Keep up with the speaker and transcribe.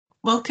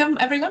Welcome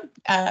everyone.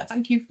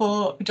 Thank you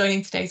for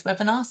joining today's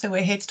webinar. So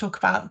we're here to talk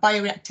about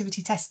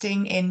bioreactivity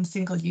testing in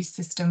single-use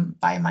system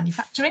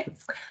biomanufacturing.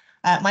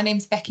 My name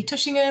is Becky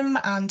Tushingham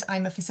and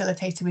I'm a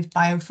facilitator with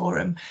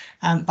BioPhorum.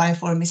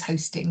 BioPhorum is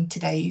hosting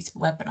today's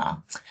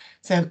webinar.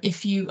 So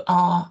if you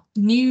are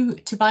new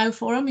to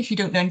BioPhorum, if you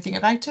don't know anything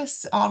about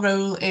us, our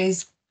role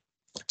is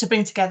to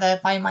bring together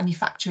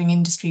biomanufacturing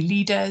industry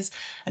leaders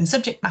and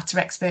subject matter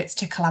experts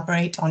to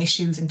collaborate on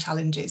issues and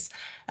challenges.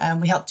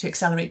 We help to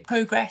accelerate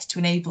progress, to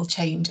enable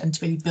change and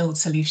to really build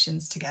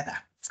solutions together.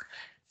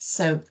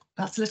 So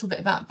that's a little bit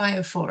about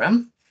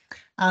BioPhorum.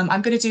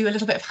 I'm going to do a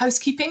little bit of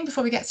housekeeping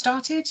before we get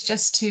started,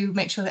 just to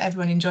make sure that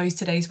everyone enjoys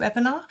today's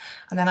webinar,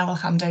 and then I will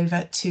hand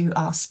over to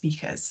our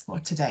speakers for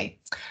today.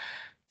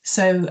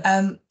 So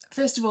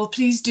first of all,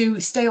 please do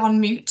stay on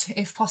mute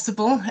if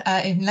possible,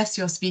 unless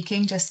you're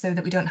speaking, just so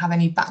that we don't have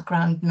any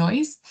background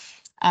noise.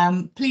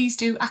 Please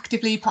do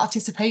actively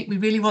participate. We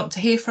really want to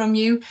hear from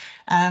you,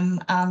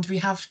 and we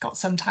have got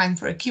some time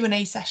for a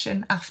Q&A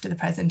session after the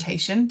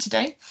presentation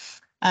today.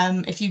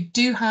 If you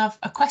do have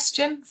a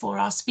question for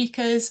our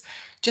speakers,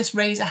 just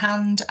raise a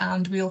hand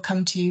and we'll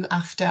come to you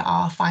after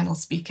our final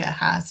speaker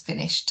has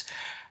finished.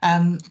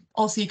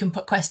 Also, you can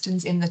put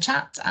questions in the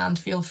chat and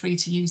feel free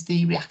to use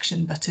the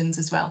reaction buttons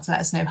as well to let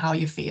us know how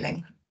you're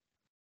feeling.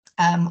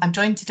 I'm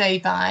joined today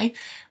by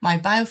my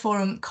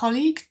BioPhorum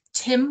colleague,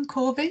 Tim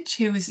Corbidge,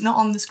 who is not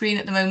on the screen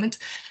at the moment,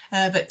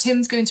 but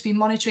Tim's going to be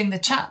monitoring the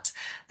chat.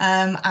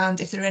 And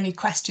if there are any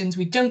questions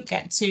we don't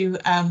get to,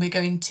 we're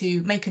going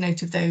to make a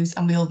note of those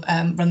and we'll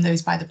run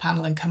those by the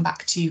panel and come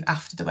back to you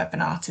after the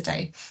webinar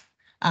today.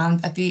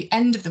 And at the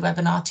end of the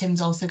webinar, Tim's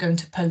also going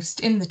to post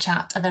in the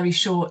chat a very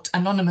short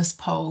anonymous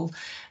poll,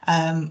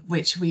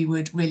 which we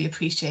would really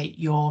appreciate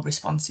your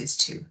responses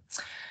to.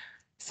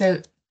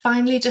 So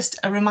finally, just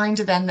a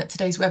reminder then that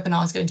today's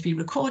webinar is going to be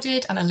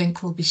recorded and a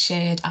link will be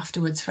shared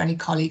afterwards for any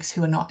colleagues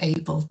who are not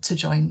able to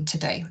join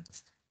today.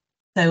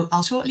 So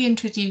I'll shortly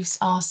introduce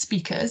our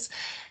speakers.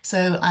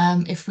 So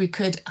if we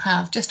could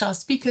have just our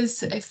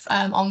speakers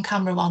on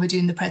camera while we're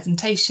doing the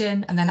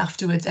presentation, and then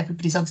afterwards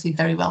everybody's obviously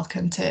very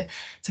welcome to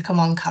come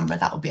on camera,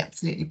 that would be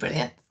absolutely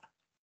brilliant.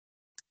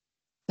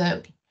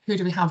 So who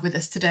do we have with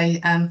us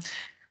today?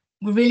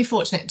 We're really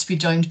fortunate to be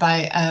joined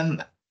by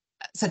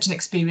such an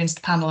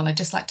experienced panel, and I'd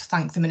just like to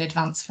thank them in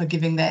advance for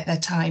giving their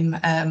time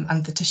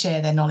and to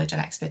share their knowledge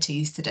and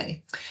expertise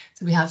today.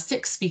 So we have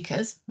 6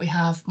 speakers. We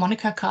have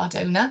Monica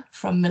Cardona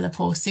from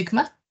Millipore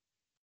Sigma.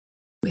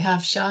 We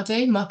have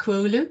Sade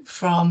Mokuolu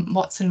from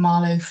Watson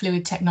Marlow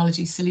Fluid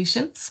Technology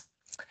Solutions.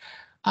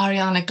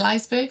 Ariana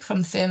Gleisberg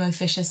from Thermo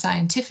Fisher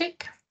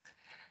Scientific.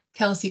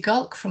 Kelsey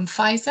Golk from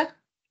Pfizer.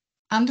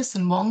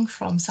 Anderson Wong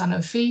from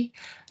Sanofi,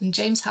 and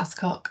James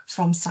Hathcock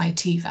from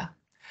Cytiva.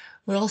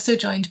 We're also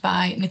joined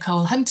by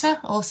Nicole Hunter,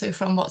 also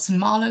from Watson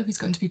Marlow, who's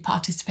going to be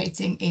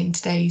participating in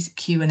today's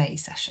Q&A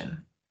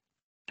session.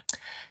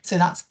 So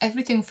that's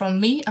everything from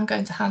me. I'm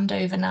going to hand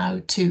over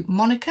now to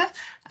Monica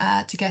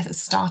to get us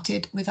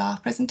started with our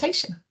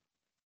presentation.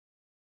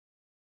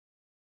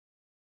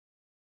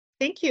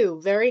 Thank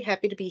you. Very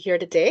happy to be here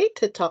today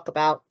to talk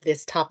about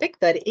this topic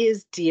that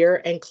is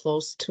dear and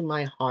close to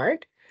my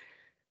heart.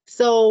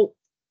 So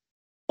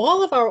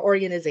all of our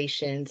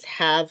organizations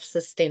have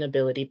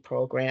sustainability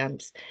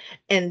programs,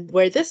 and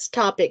where this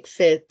topic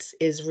fits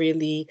is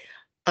really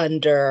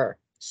under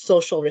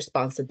social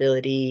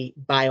responsibility,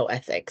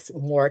 bioethics,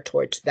 more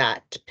towards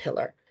that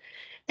pillar.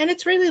 And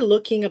it's really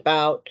looking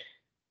about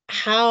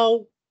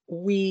how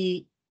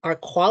we are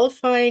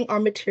qualifying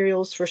our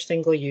materials for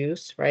single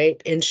use,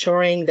 right?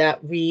 Ensuring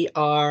that we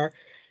are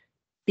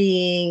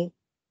being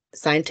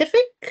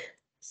scientific,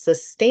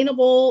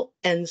 sustainable,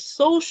 and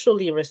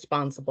socially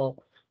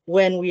responsible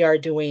when we are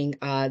doing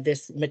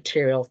this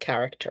material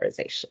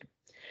characterization.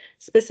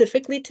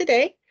 Specifically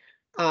today,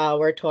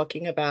 we're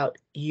talking about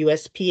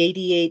USP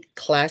 88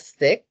 Class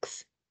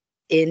 6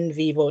 in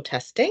vivo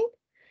testing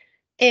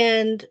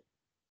and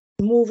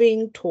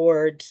moving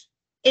towards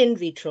in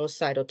vitro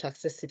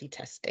cytotoxicity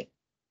testing.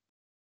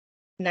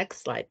 Next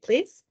slide,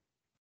 please.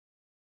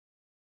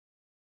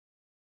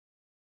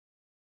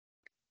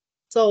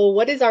 So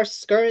what is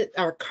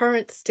our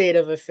current state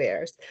of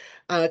affairs?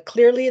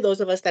 Clearly,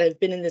 those of us that have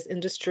been in this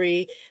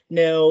industry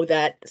know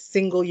that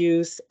single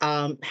use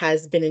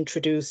has been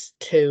introduced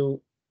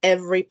to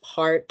every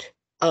part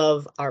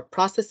of our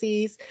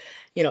processes.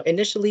 You know,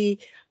 initially,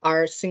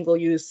 our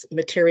single-use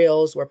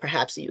materials were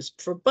perhaps used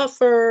for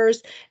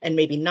buffers and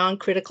maybe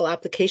non-critical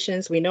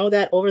applications. We know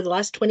that over the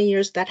last 20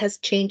 years, that has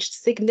changed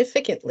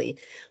significantly.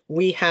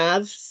 We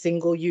have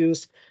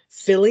single-use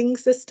filling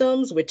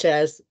systems, which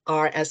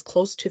are as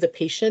close to the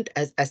patient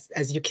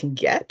as you can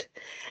get.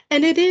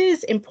 And it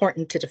is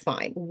important to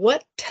define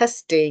what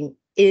testing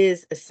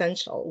is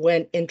essential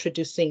when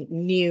introducing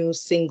new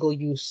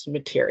single-use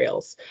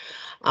materials.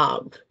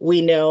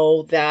 We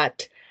know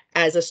that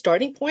as a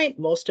starting point,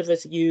 most of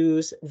us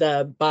use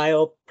the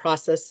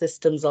Bioprocess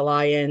Systems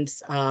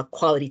Alliance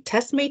quality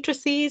test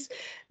matrices.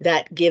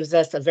 That gives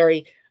us a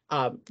very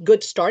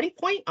good starting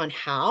point on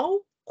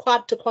how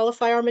to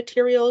qualify our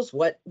materials,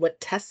 what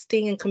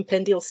testing and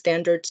compendial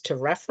standards to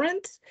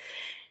reference.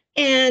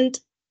 And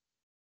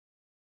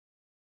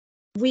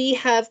we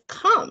have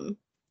come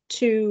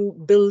to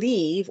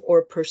believe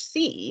or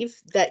perceive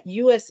that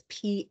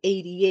USP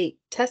 88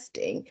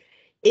 testing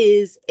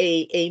is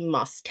a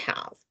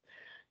must-have.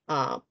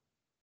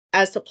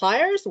 As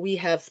suppliers, we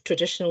have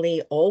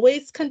traditionally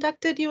always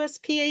conducted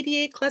USP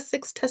 88 Class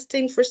 6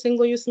 testing for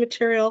single-use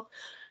material.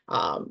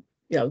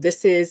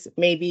 This is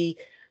maybe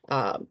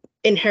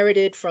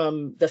inherited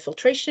from the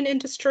filtration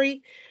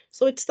industry.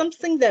 So it's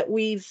something that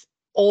we've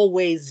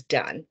always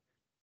done.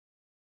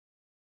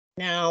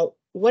 Now,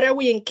 what are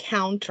we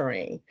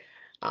encountering?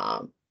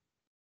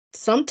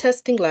 Some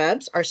testing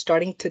labs are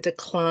starting to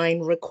decline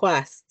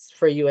requests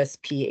for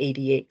USP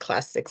 88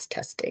 Class 6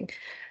 testing.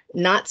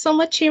 Not so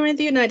much here in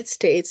the United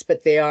States,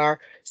 but there are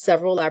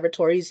several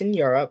laboratories in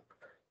Europe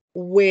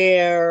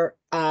where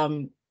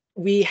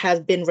we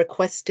have been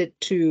requested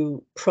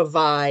to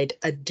provide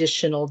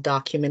additional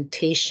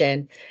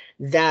documentation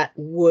that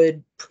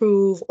would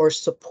prove or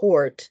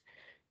support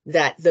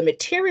that the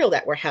material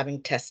that we're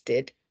having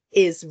tested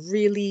is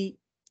really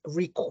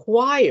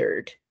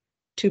required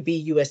to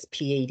be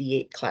USP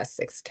 88 Class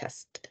 6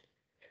 tested.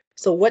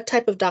 So what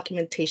type of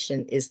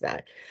documentation is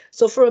that?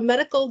 So for a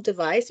medical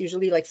device,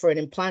 usually like for an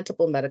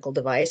implantable medical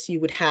device, you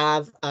would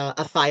have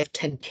a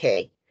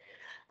 510K.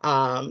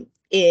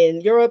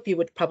 In Europe, you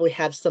would probably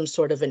have some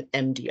sort of an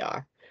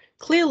MDR.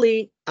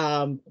 Clearly,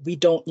 we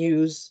don't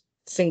use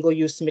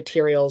single-use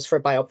materials for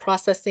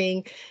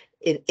bioprocessing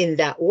in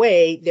that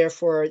way.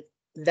 Therefore,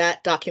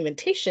 that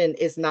documentation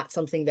is not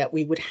something that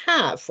we would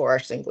have for our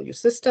single-use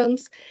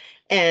systems.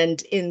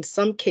 And in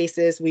some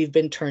cases, we've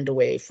been turned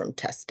away from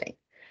testing.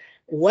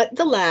 What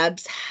the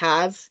labs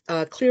have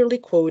clearly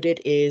quoted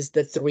is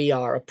the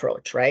 3R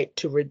approach, right?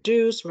 To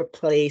reduce,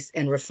 replace,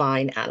 and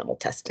refine animal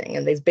testing.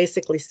 And they've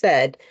basically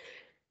said,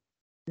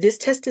 this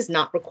test is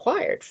not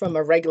required from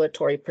a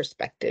regulatory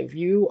perspective.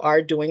 You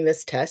are doing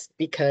this test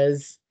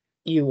because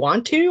you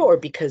want to or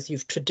because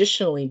you've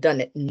traditionally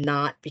done it,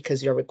 not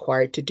because you're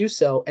required to do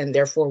so. And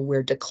therefore,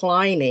 we're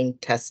declining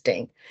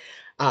testing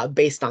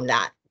based on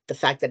that, the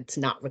fact that it's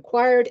not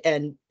required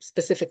and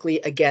specifically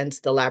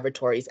against the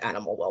laboratory's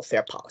animal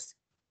welfare policy.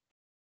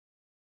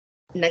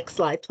 Next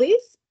slide,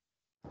 please.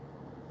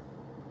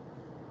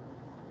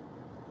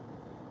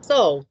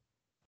 So,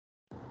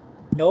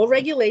 no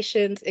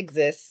regulations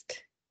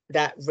exist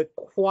that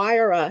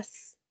require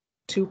us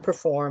to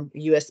perform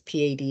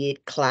USP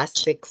 88 Class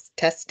 6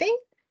 testing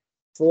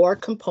for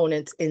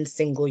components in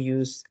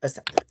single-use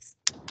assemblies.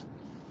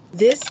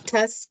 This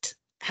test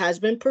has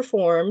been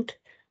performed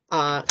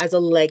as a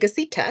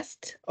legacy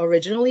test,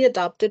 originally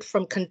adopted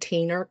from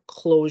container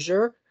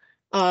closure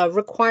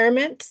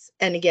requirements,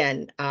 and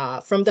again,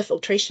 from the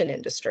filtration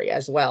industry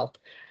as well.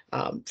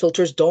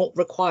 Filters don't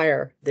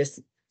require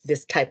this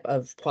type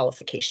of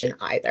qualification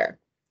either.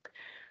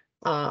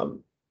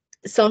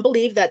 Some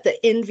believe that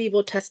the in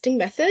vivo testing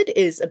method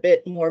is a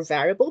bit more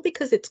variable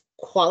because it's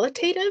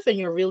qualitative and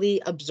you're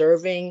really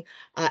observing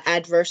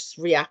adverse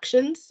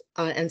reactions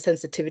and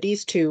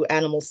sensitivities to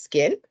animal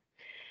skin.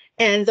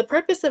 And the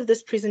purpose of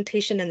this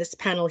presentation and this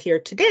panel here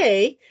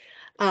today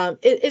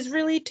is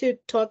really to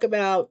talk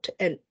about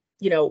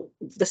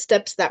the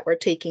steps that we're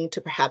taking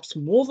to perhaps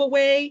move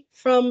away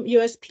from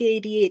USP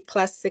 88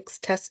 Class 6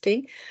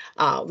 testing.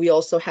 We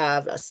also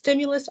have a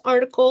stimulus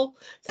article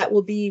that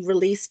will be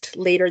released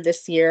later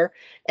this year,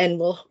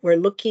 and we're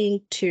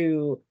looking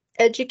to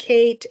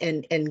educate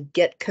and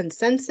get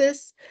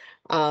consensus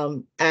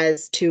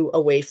as to a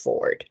way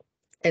forward,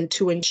 and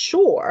to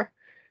ensure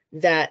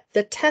that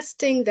the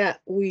testing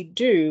that we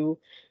do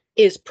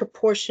is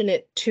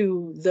proportionate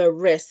to the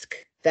risk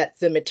that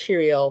the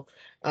material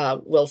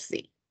will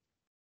see.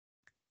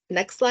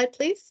 Next slide,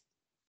 please.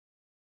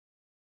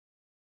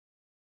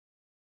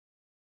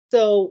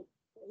 So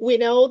we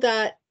know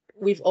that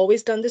we've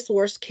always done this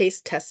worst case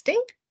testing.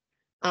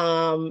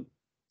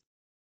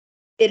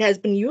 It has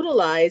been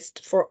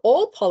utilized for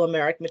all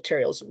polymeric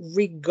materials,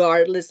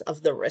 regardless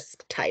of the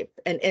risk type,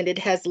 and it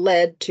has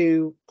led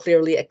to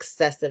clearly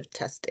excessive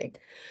testing.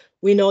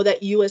 We know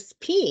that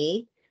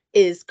USP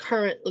is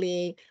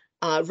currently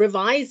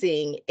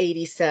revising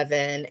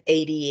 87,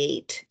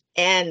 88,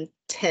 and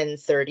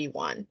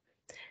 1031.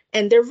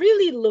 And they're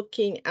really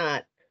looking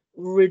at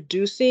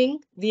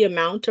reducing the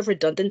amount of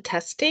redundant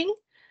testing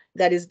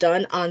that is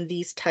done on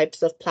these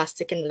types of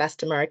plastic and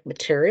elastomeric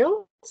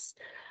materials.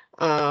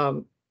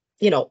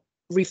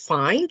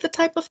 Refine the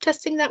type of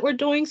testing that we're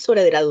doing so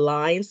that it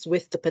aligns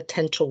with the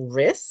potential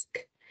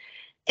risk.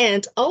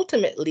 And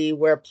ultimately,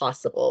 where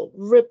possible,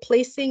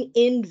 replacing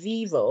in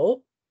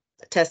vivo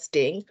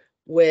testing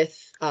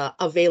with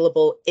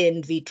available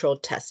in vitro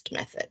test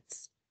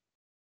methods.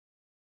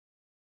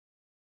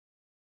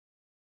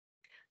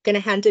 Going to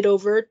hand it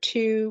over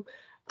to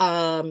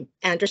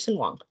Anderson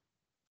Wong.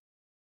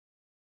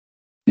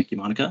 Thank you,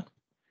 Monica.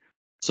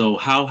 So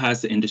how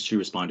has the industry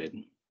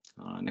responded?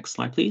 Next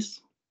slide,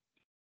 please.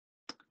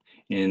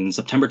 In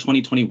September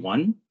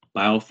 2021,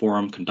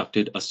 BioPhorum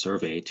conducted a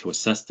survey to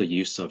assess the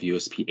use of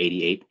USP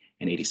 88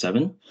 and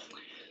 87.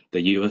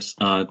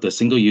 The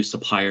single-use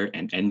supplier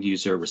and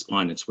end-user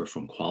respondents were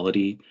from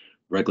quality,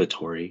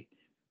 regulatory,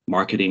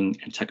 marketing,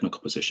 and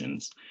technical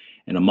positions.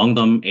 And among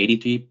them,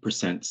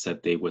 83%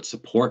 said they would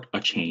support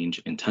a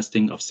change in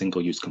testing of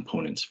single-use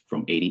components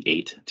from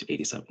 88 to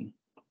 87.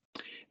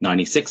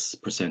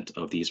 96%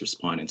 of these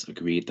respondents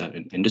agreed that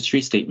an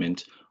industry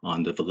statement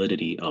on the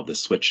validity of the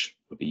switch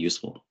would be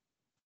useful.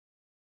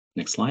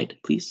 Next slide,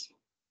 please.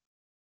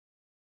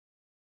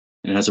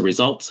 And as a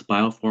result,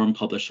 BioPhorum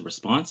published a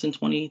response in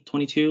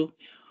 2022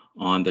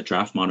 on the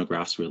draft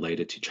monographs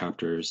related to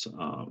chapters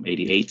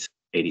 88,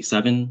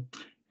 87,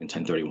 and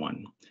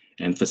 1031,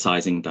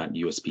 emphasizing that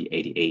USB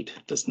 88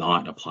 does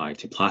not apply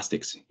to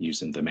plastics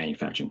used in the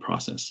manufacturing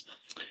process.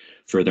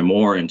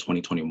 Furthermore, in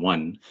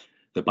 2021,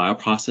 the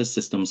Bioprocess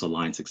Systems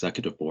Alliance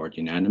Executive Board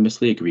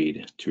unanimously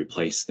agreed to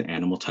replace the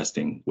animal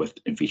testing with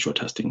in vitro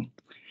testing.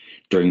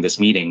 During this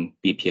meeting,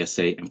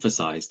 BPSA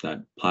emphasized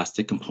that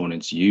plastic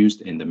components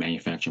used in the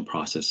manufacturing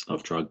process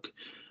of drug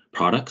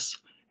products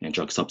and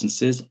drug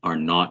substances are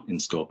not in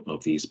scope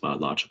of these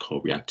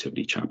biological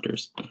reactivity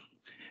chapters.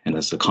 And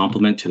as a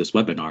complement to this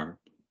webinar,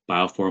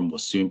 BioPhorum will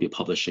soon be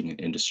publishing an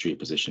industry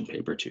position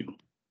paper too.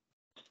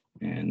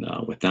 And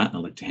with that, I'd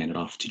like to hand it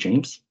off to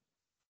James.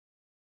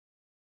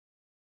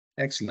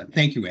 Excellent.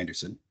 Thank you,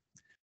 Anderson.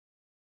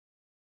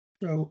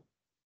 So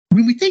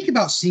when we think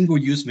about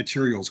single-use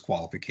materials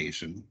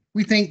qualification,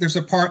 we think there's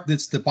a part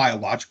that's the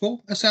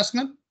biological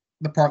assessment,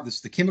 the part that's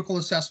the chemical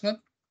assessment,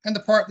 and the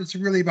part that's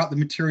really about the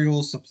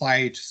materials supply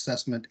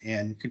assessment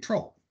and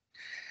control.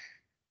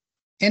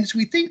 And as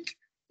we think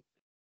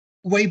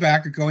way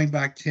back or going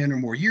back 10 or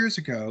more years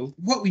ago,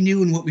 what we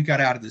knew and what we got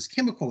out of this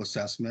chemical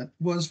assessment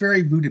was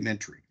very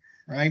rudimentary.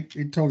 Right?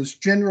 It told us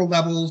general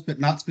levels, but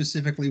not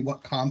specifically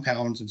what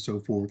compounds and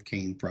so forth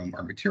came from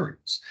our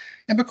materials.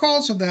 And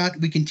because of that,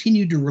 we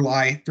continued to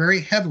rely very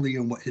heavily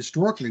on what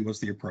historically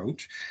was the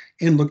approach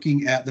in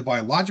looking at the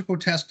biological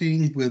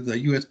testing with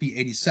the USB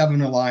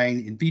 87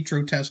 aligned in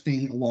vitro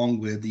testing along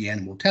with the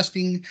animal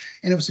testing.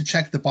 And it was a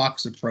check the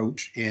box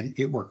approach, and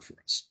it worked for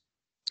us.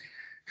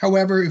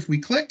 However, if we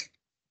click,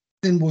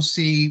 then we'll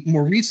see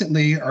more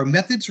recently our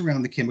methods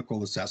around the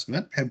chemical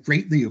assessment have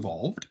greatly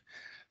evolved.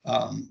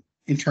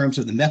 In terms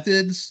of the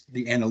methods,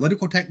 the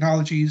analytical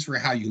technologies for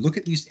how you look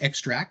at these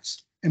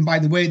extracts. And by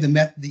the way,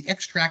 the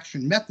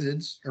extraction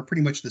methods are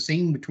pretty much the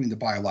same between the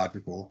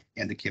biological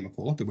and the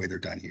chemical, the way they're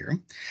done here,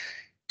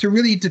 to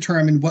really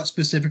determine what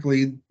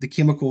specifically the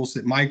chemicals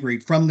that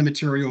migrate from the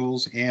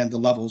materials and the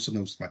levels of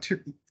those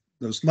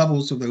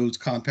levels of those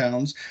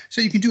compounds,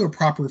 so you can do a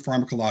proper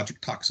pharmacologic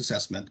tox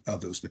assessment of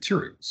those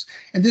materials.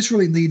 And this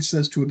really leads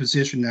us to a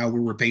position now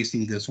where we're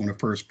basing this on a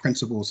first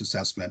principles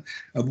assessment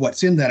of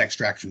what's in that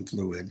extraction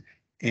fluid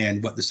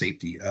and what the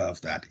safety of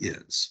that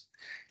is.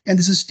 And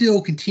this is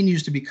still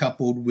continues to be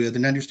coupled with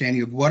an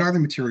understanding of what are the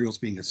materials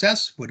being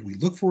assessed, what do we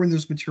look for in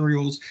those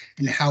materials,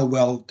 and how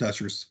well does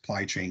your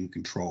supply chain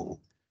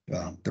control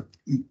the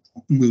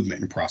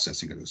movement and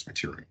processing of those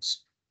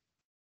materials.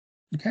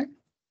 Okay.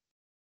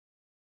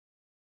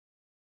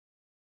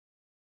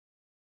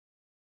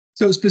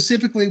 So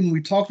specifically, when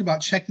we talked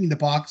about checking the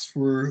box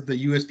for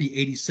the USB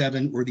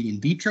 87 or the in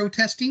vitro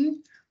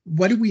testing,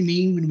 what do we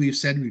mean when we've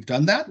said we've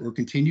done that or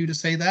continue to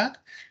say that?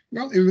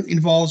 Well, it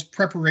involves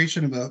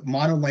preparation of a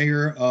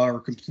monolayer or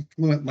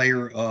confluent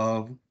layer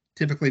of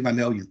typically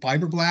mammalian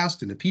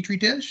fibroblast in a petri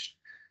dish.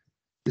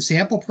 The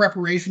sample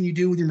preparation you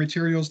do with your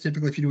materials,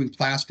 typically if you're doing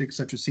plastics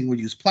such as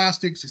single-use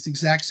plastics, it's the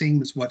exact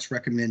same as what's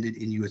recommended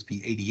in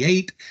USB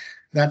 88.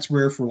 That's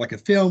where for like a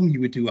film, you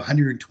would do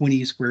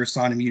 120 square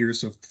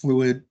centimeters of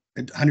fluid,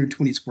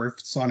 120 square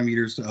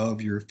centimeters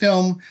of your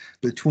film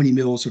with 20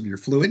 mils of your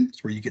fluid.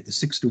 It's where you get the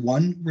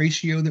 6:1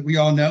 ratio that we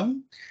all know.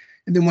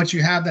 And then once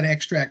you have that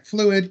extract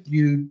fluid,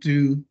 you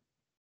do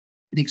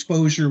an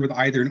exposure with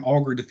either an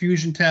auger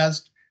diffusion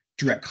test,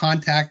 direct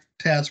contact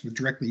test with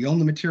directly on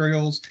the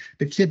materials.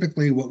 But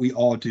typically what we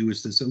all do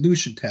is the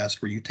solution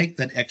test where you take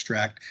that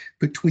extract,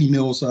 put 20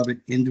 mils of it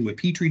into a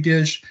petri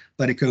dish,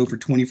 let it go for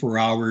 24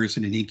 hours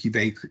in an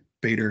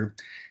incubator.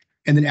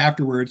 And then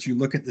afterwards, you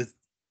look at the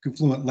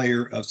confluent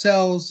layer of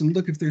cells and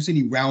look if there's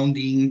any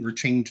rounding or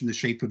change in the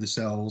shape of the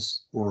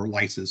cells or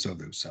lysis of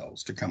those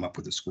cells to come up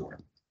with a score.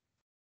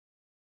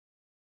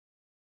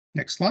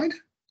 Next slide.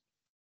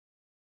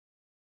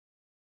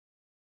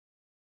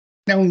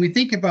 Now, when we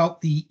think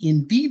about the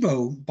in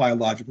vivo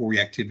biological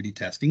reactivity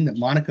testing that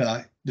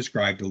Monica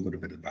described a little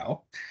bit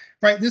about,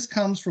 right, this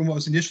comes from what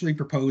was initially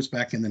proposed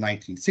back in the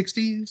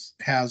 1960s,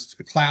 has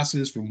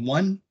classes from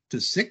 1 to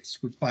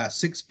 6, with class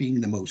 6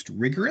 being the most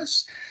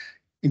rigorous.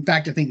 In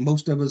fact, I think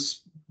most of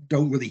us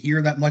don't really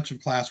hear that much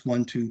of class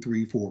 1, 2,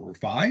 3, 4, or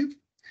 5.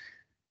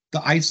 The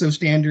ISO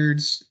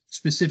standards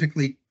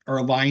specifically are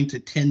aligned to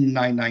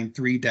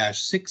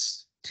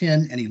 10993-6,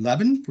 10, and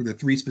 11 for the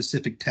 3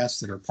 specific tests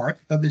that are part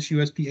of this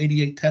USB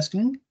 88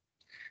 testing.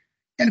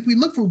 And if we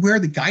look for where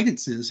the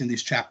guidance is in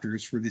these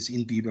chapters for this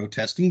in vivo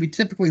testing, we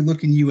typically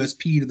look in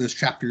USP to those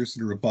chapters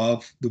that are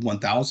above the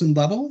 1000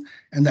 level,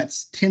 and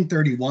that's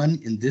 1031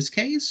 in this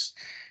case.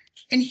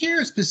 And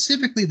here,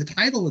 specifically, the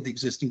title of the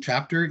existing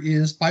chapter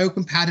is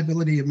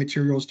Biocompatibility of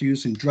Materials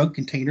Used in Drug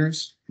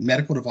Containers,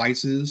 Medical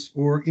Devices,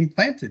 or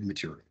Implanted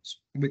Materials,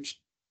 which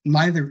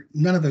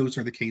none of those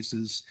are the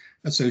cases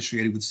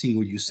associated with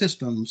single-use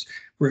systems,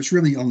 where it's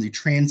really only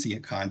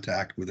transient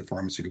contact with the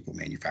pharmaceutical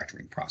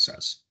manufacturing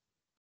process.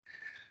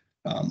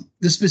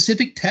 The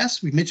specific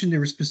tests, we mentioned there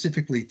were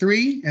specifically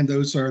 3, and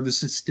those are the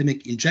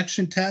systemic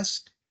injection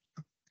test,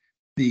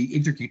 the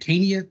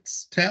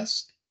intracutaneous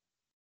test,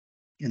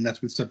 and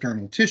that's with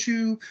subdermal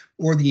tissue,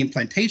 or the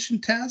implantation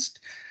test.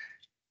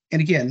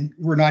 And again,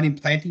 we're not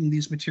implanting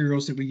these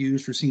materials that we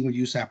use for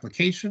single-use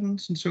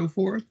applications and so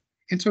forth.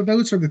 And so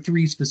those are the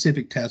 3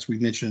 specific tests we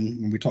mentioned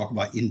when we talk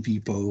about in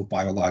vivo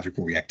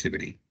biological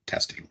reactivity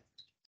testing.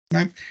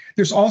 Right.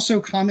 There's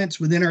also comments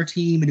within our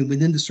team and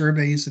within the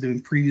surveys that have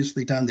been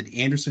previously done that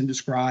Anderson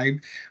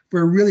described,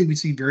 where really we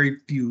see very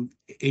few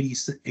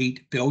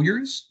 88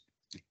 failures.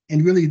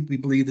 And really, we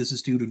believe this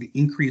is due to the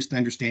increased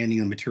understanding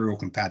of material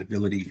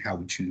compatibility and how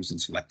we choose and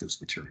select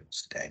those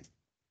materials today.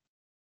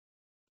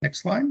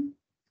 Next slide.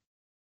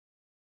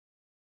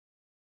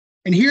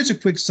 And here's a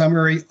quick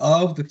summary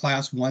of the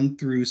class 1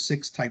 through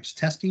 6 types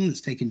testing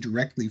that's taken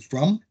directly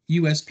from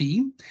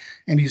USP.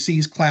 And you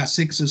see class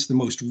 6 is the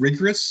most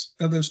rigorous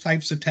of those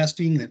types of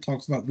testing that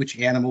talks about which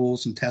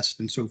animals and tests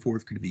and so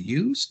forth could be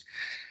used.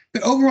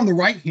 But over on the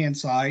right-hand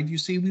side, you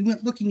see we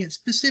went looking at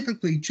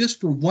specifically just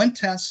for one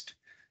test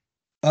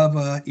of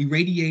an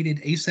irradiated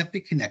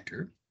aseptic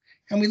connector.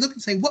 And we look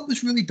and say what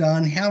was really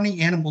done, how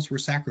many animals were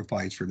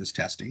sacrificed for this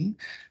testing.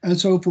 And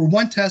so for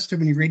one test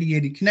of an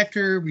irradiated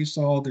connector, we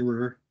saw there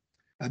were,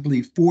 I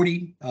believe,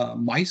 40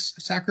 mice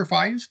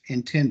sacrificed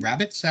and 10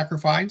 rabbits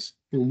sacrificed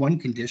for one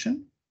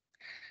condition.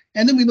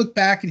 And then we look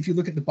back, and if you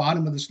look at the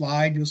bottom of the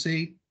slide, you'll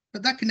see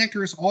that that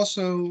connector is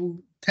also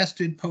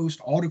tested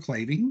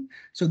post-autoclaving.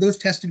 So those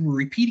tested were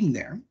repeating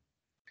there.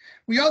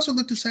 We also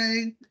looked to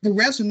say the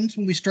resins,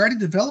 when we started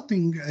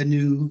developing a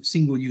new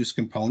single-use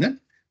component,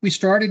 we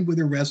started with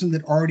a resin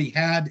that already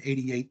had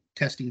 88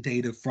 testing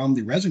data from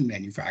the resin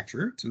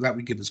manufacturer. So that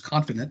would give us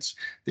confidence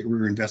that we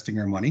were investing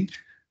our money.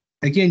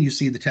 Again, you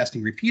see the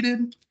testing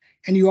repeated,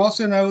 and you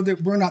also know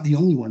that we're not the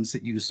only ones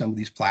that use some of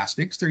these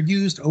plastics. They're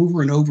used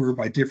over and over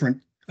by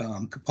different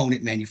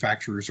component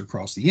manufacturers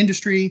across the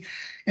industry,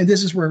 and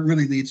this is where it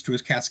really leads to a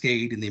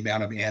cascade in the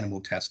amount of animal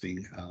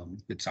testing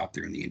that's out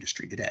there in the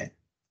industry today.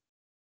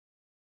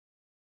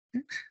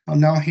 Okay. I'll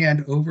now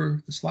hand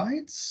over the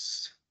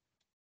slides.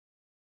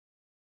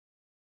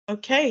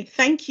 Okay,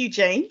 thank you,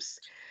 James.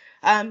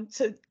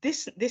 So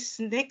this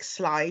next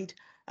slide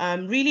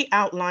really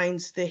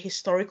outlines the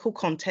historical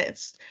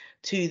context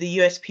to the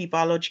USP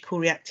biological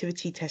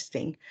reactivity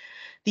testing.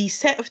 The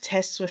set of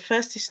tests were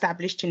first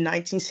established in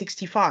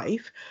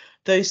 1965,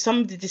 though some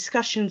of the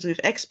discussions with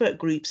expert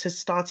groups had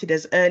started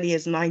as early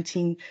as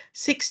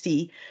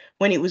 1960,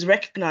 when it was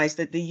recognized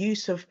that the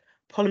use of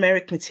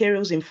polymeric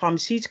materials in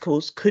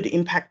pharmaceuticals could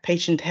impact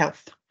patient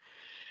health.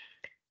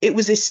 It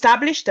was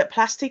established that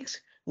plastics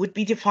would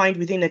be defined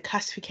within a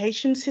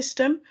classification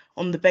system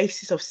on the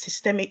basis of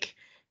systemic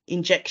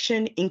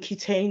injection,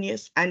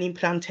 incutaneous, and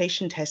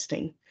implantation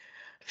testing.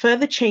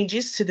 Further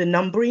changes to the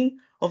numbering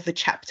of the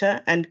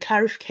chapter and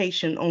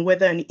clarification on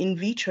whether an in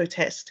vitro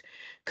test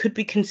could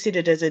be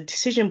considered as a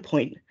decision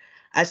point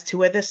as to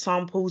whether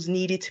samples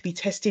needed to be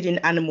tested in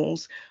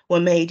animals were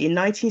made in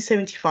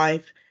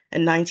 1975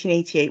 and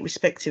 1988,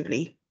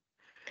 respectively.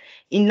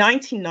 In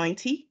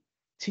 1990,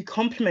 to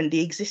complement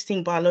the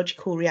existing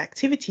biological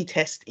reactivity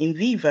test in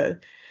vivo,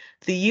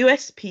 the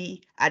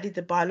USP added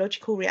the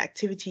biological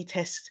reactivity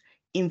test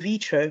in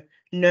vitro,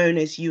 known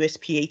as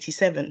USP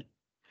 87.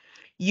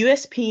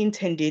 USP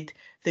intended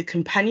the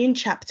companion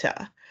chapter,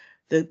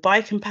 the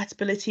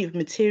biocompatibility of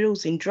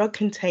materials in drug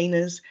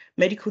containers,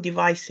 medical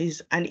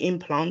devices, and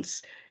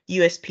implants,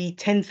 USP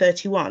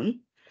 1031,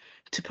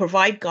 to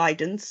provide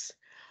guidance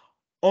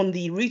on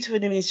the route of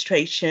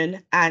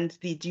administration and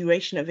the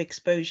duration of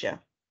exposure.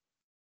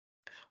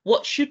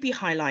 What should be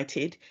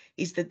highlighted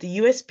is that the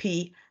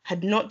USP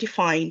had not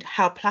defined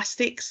how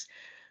plastics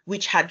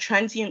which had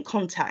transient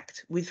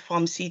contact with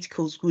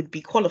pharmaceuticals would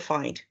be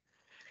qualified.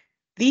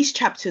 These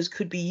chapters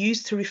could be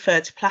used to refer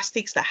to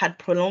plastics that had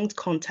prolonged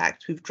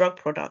contact with drug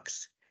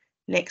products.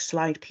 Next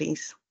slide,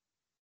 please.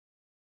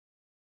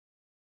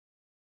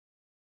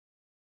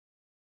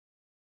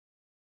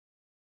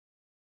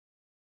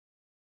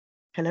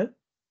 Hello?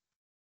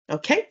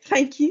 Okay,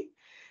 thank you.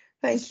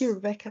 Thank you,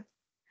 Rebecca.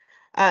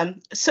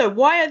 So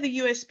why are the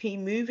USP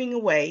moving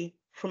away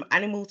from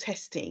animal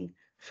testing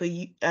for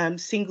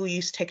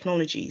single-use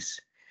technologies?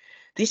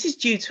 This is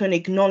due to an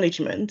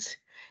acknowledgement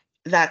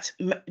that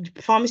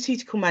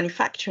pharmaceutical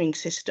manufacturing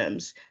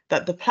systems,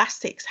 that the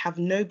plastics have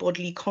no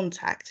bodily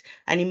contact,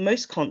 and in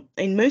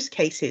most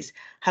cases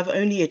have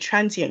only a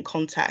transient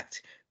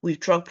contact with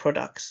drug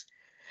products.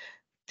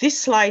 This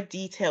slide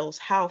details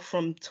how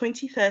from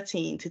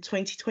 2013 to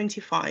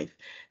 2025,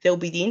 there will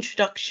be the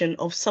introduction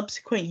of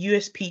subsequent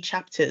USP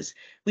chapters,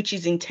 which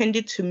is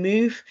intended to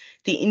move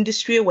the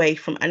industry away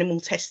from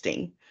animal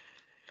testing.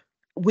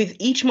 with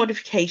each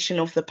modification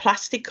of the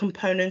plastic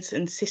components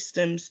and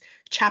systems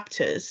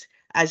chapters,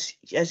 as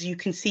you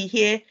can see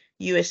here,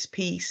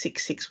 USP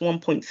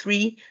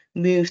 661.3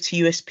 moved to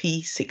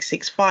USP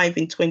 665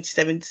 in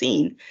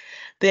 2017,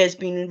 there's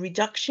been a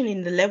reduction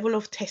in the level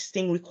of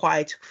testing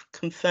required to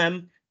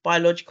confirm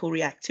biological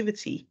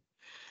reactivity.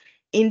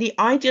 In the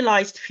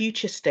idealized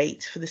future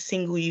state for the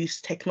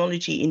single-use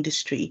technology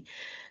industry,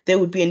 there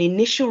would be an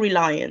initial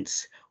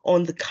reliance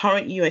on the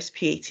current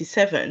USP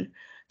 87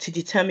 to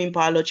determine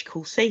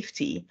biological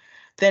safety.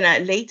 Then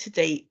at a later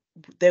date,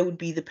 there would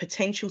be the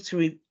potential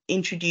to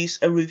introduce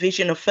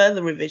a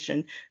further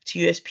revision to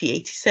USP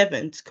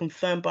 87 to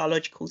confirm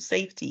biological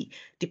safety,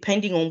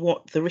 depending on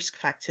what the risk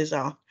factors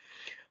are.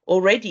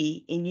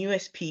 Already in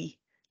USP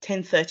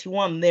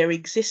 1031, there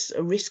exists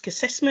a risk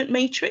assessment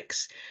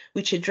matrix,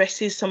 which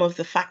addresses some of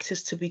the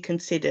factors to be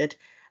considered.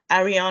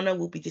 Ariana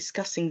will be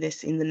discussing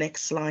this in the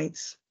next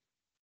slides.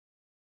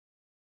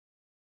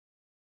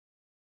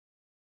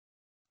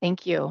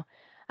 Thank you.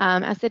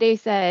 As Sade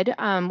said,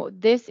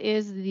 this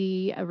is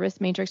the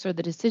risk matrix or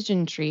the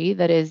decision tree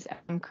that is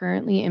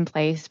currently in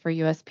place for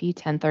USP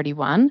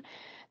 1031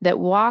 that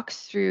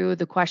walks through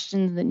the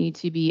questions that need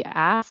to be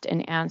asked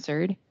and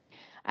answered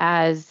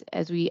as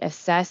we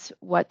assess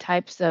what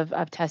types of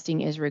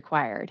testing is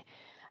required.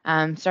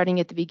 Starting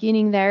at the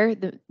beginning there,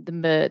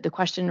 the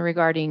question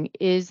regarding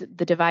is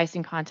the device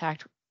in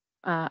contact,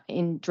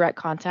 in direct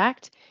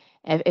contact?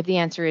 If the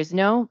answer is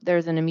no,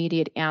 there's an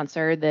immediate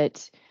answer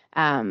that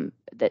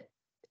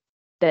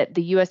that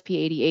the USP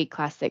 88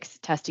 Class 6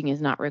 testing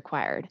is not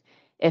required.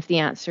 If the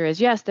answer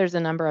is yes, there's a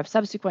number of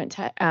subsequent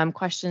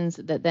questions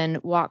that then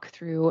walk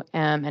through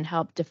and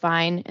help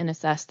define and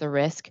assess the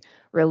risk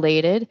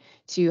related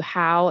to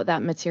how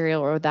that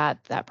material or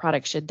that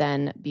product should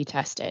then be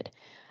tested.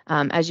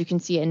 As you can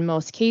see, in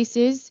most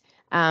cases,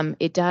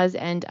 it does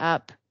end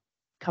up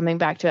coming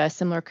back to a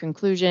similar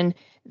conclusion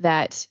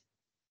that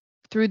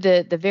through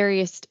the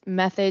various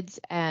methods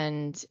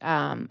and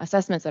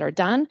assessments that are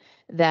done,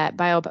 that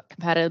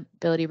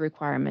biocompatibility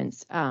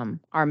requirements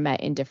are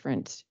met in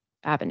different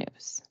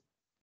avenues.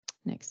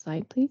 Next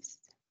slide, please.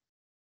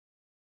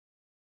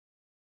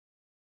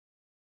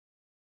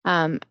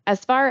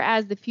 As far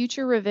as the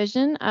future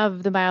revision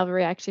of the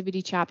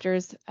bioreactivity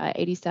chapters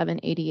 87,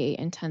 88,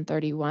 and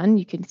 1031,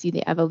 you can see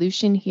the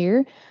evolution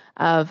here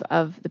of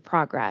the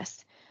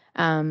progress.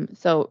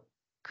 So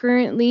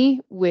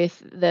currently with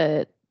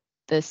the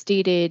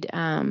stated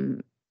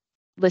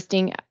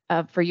listing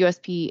for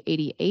USP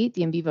 88,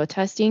 the in vivo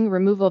testing,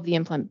 removal of the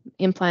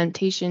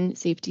implantation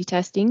safety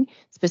testing,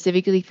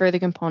 specifically for the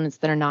components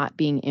that are not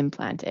being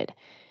implanted.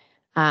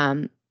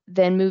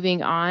 Then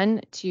moving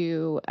on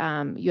to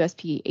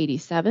USP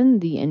 87,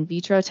 the in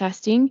vitro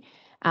testing,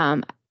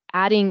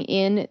 adding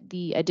in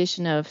the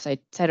addition of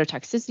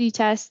cytotoxicity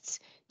tests,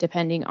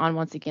 depending on,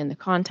 once again, the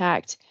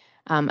contact,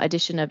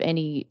 addition of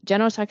any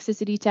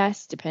genotoxicity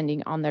tests,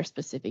 depending on their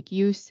specific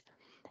use.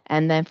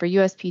 And then for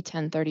USP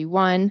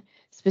 1031,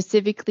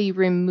 specifically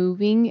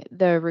removing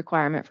the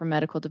requirement for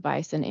medical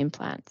device and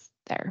implants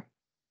there.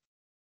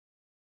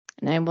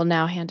 And I will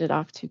now hand it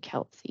off to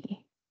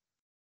Kelsey.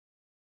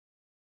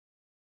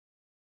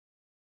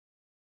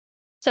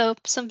 So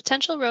some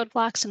potential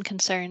roadblocks and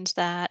concerns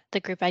that the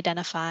group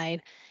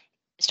identified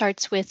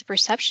starts with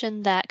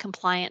perception that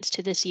compliance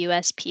to this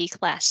USP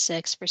Class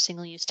 6 for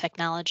single-use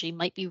technology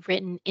might be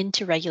written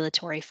into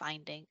regulatory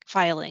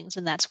filings,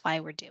 and that's why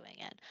we're doing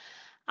it.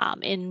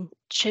 In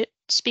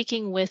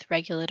speaking with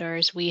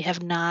regulators, we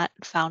have not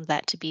found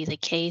that to be the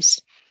case.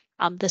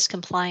 This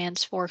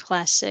compliance for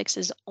Class 6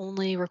 is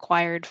only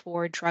required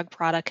for drug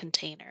product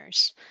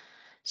containers.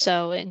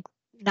 So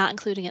not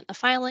including it in the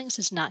filings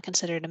is not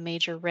considered a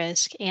major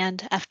risk,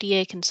 and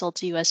FDA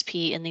consults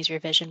USP in these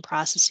revision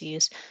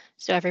processes,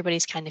 so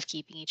everybody's kind of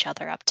keeping each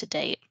other up to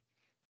date.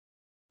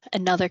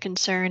 Another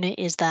concern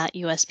is that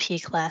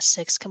USP Class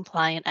 6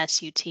 compliant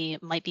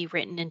SUT might be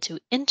written into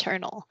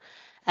internal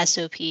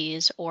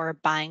SOPs or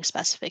buying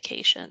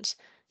specifications.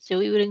 So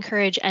we would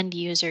encourage end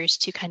users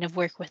to kind of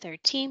work with their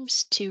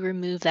teams to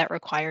remove that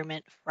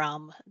requirement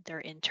from their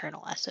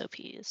internal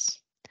SOPs.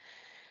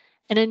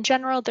 And in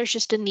general, there's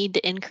just a need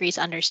to increase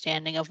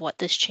understanding of what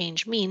this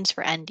change means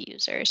for end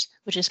users,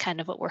 which is kind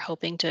of what we're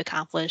hoping to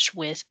accomplish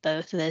with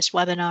both this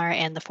webinar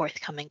and the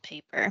forthcoming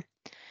paper.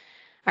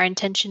 Our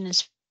intention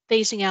is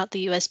phasing out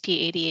the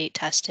USP 88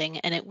 testing,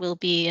 and it will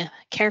be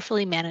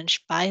carefully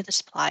managed by the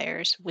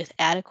suppliers with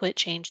adequate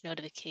change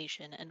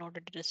notification in order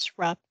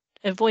to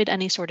avoid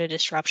any sort of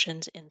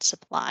disruptions in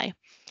supply.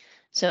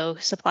 So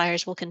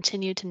suppliers will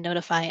continue to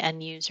notify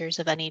end users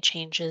of any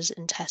changes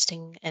in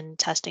testing and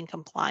testing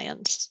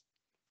compliance.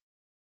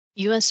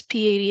 USP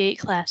 88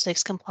 Class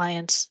 6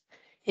 compliance,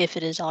 if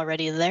it is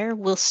already there,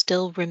 will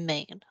still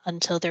remain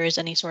until there is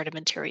any sort of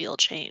material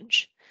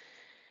change.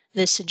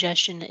 This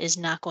suggestion is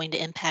not going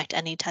to impact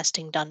any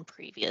testing done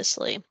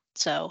previously.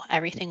 So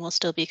everything will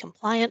still be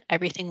compliant.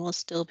 Everything will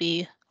still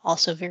be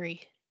also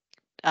very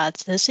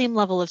to the same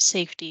level of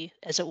safety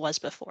as it was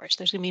before. So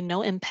there's going to be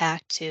no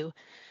impact to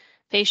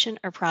patient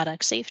or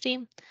product safety.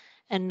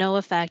 and no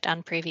effect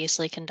on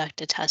previously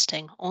conducted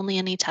testing, only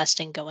any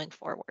testing going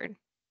forward.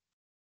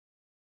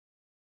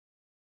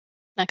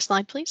 Next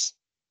slide, please.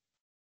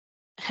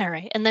 All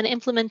right, and then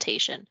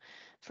implementation.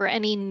 For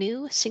any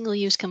new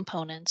single-use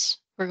components,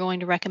 we're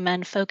going to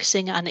recommend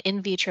focusing on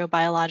in vitro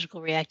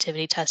biological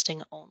reactivity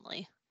testing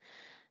only.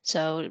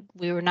 So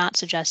we were not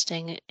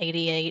suggesting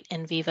 88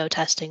 in vivo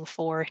testing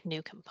for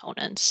new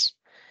components.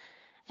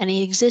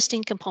 Any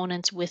existing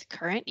components with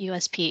current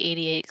USP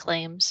 88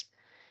 claims,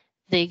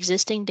 the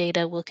existing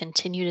data will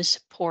continue to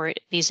support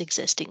these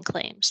existing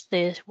claims.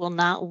 They will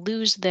not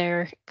lose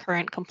their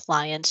current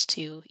compliance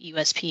to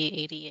USP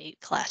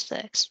 88 Class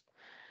 6.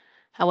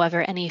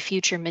 However, any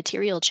future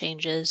material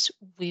changes,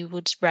 we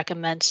would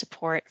recommend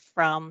support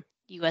from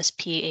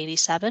USP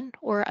 87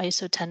 or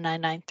ISO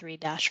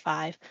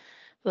 10993-5,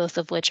 both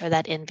of which are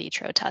that in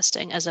vitro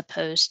testing as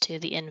opposed to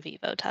the in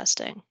vivo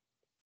testing.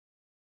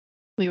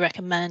 We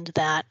recommend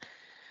that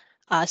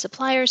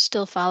suppliers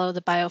still follow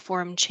the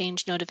BioPhorum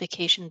change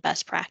notification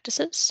best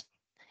practices.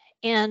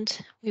 And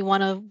we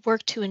want to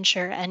work to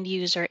ensure end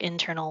user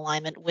internal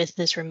alignment with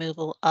this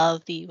removal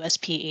of the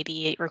USP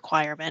 88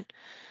 requirement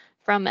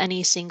from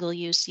any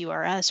single-use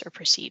URS or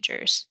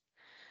procedures.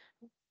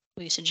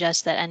 We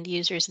suggest that end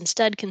users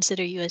instead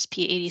consider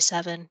USP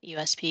 87,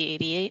 USP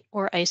 88,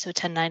 or ISO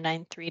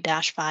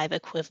 10993-5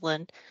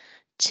 equivalent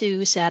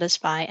to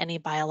satisfy any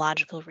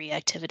biological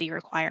reactivity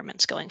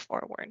requirements going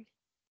forward.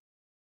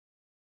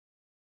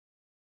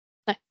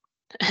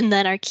 And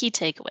then our key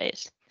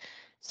takeaways.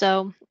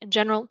 So in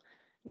general,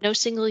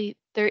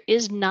 there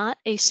is not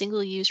a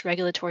single-use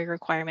regulatory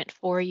requirement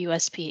for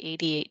USP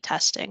 88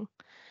 testing.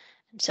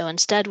 And so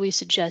instead, we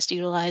suggest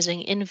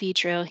utilizing in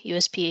vitro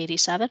USP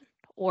 87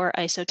 or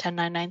ISO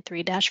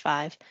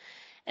 10993-5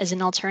 as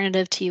an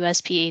alternative to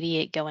USP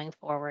 88 going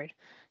forward.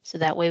 So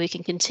that way we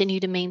can continue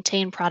to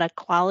maintain product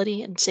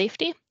quality and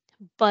safety,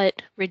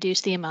 but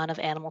reduce the amount of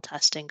animal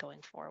testing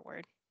going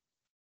forward.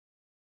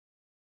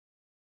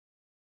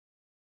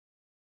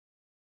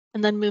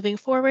 And then moving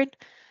forward,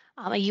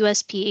 a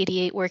USP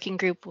 88 working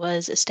group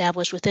was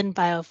established within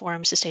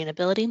BioPhorum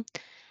Sustainability.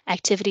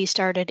 Activity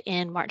started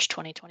in March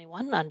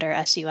 2021 under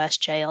SUS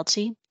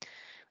JLT.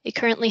 We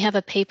currently have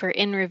a paper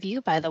in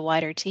review by the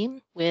wider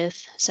team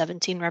with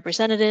 17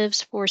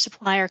 representatives, 4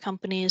 supplier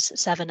companies,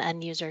 7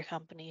 end user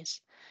companies.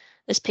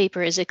 This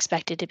paper is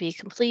expected to be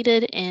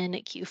completed in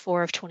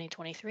Q4 of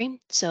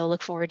 2023, so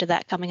look forward to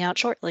that coming out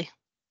shortly.